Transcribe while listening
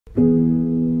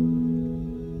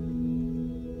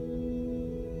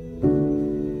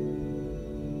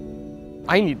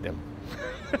I need them.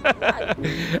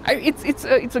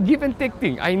 It's a give and take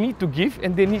thing. I need to give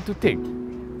and they need to take.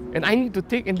 And I need to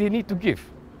take and they need to give.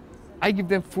 I give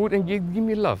them food and give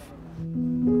me love.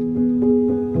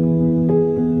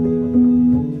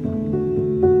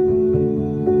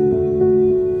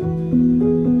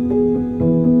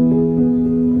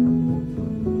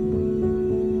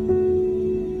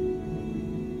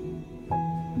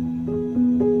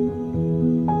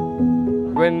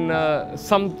 When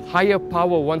some higher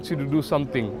power wants you to do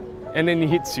something and then it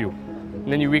hits you,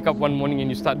 and then you wake up one morning and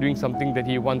you start doing something that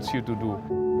he wants you to do.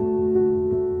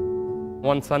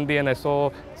 One Sunday and I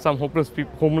saw some homeless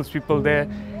people there,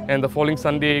 and the following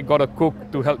Sunday got a cook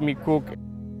to help me cook.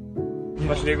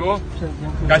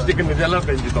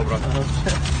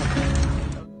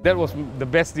 That was the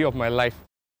best day of my life.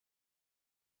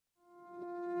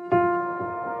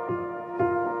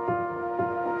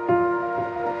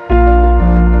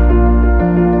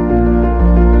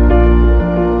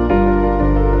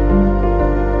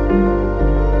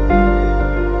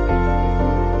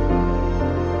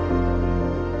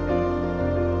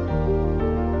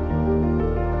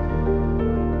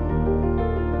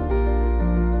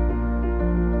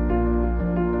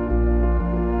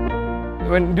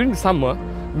 During the summer,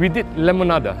 we did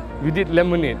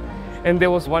lemonade, and there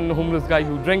was one homeless guy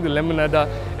who drank the lemonade,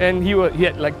 and he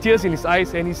had like tears in his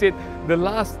eyes, and he said, the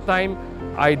last time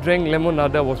I drank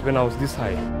lemonade was when I was this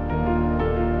high.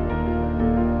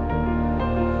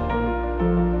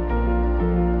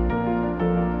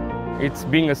 It's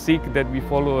being a Sikh that we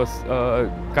follow a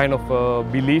kind of a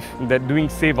belief that doing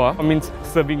Seva means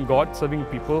serving God, serving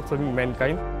people, serving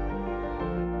mankind.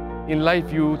 In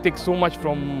life, you take so much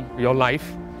from your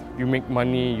life. You make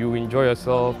money, you enjoy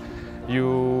yourself,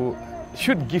 you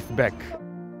should give back.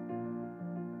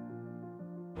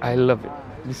 I love it.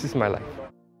 This is my life.